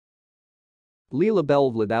Leah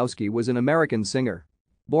LaBelle Vladowski was an American singer.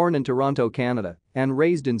 Born in Toronto, Canada, and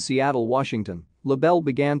raised in Seattle, Washington, LaBelle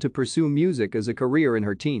began to pursue music as a career in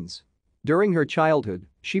her teens. During her childhood,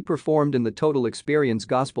 she performed in the Total Experience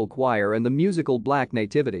Gospel Choir and the musical Black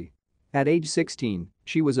Nativity. At age 16,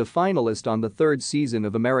 she was a finalist on the third season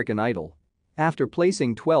of American Idol. After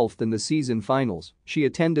placing 12th in the season finals, she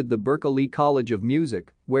attended the Berklee College of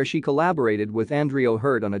Music, where she collaborated with Andreao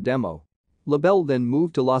Heard on a demo. LaBelle then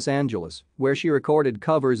moved to Los Angeles, where she recorded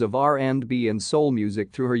covers of R&B and soul music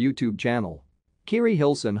through her YouTube channel. Keri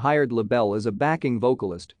Hilson hired LaBelle as a backing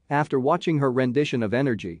vocalist after watching her rendition of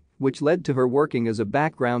Energy, which led to her working as a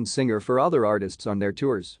background singer for other artists on their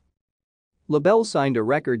tours. LaBelle signed a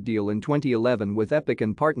record deal in 2011 with Epic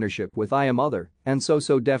in partnership with I Am Other and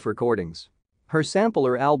So Def Recordings. Her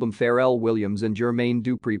sampler album Pharrell Williams and Jermaine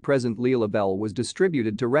Dupri present Leah LaBelle was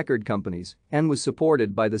distributed to record companies and was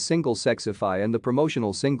supported by the single Sexify and the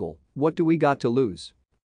promotional single, What Do We Got to Lose?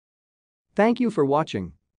 Thank you for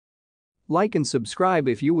watching. Like and subscribe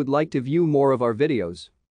if you would like to view more of our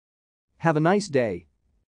videos. Have a nice day.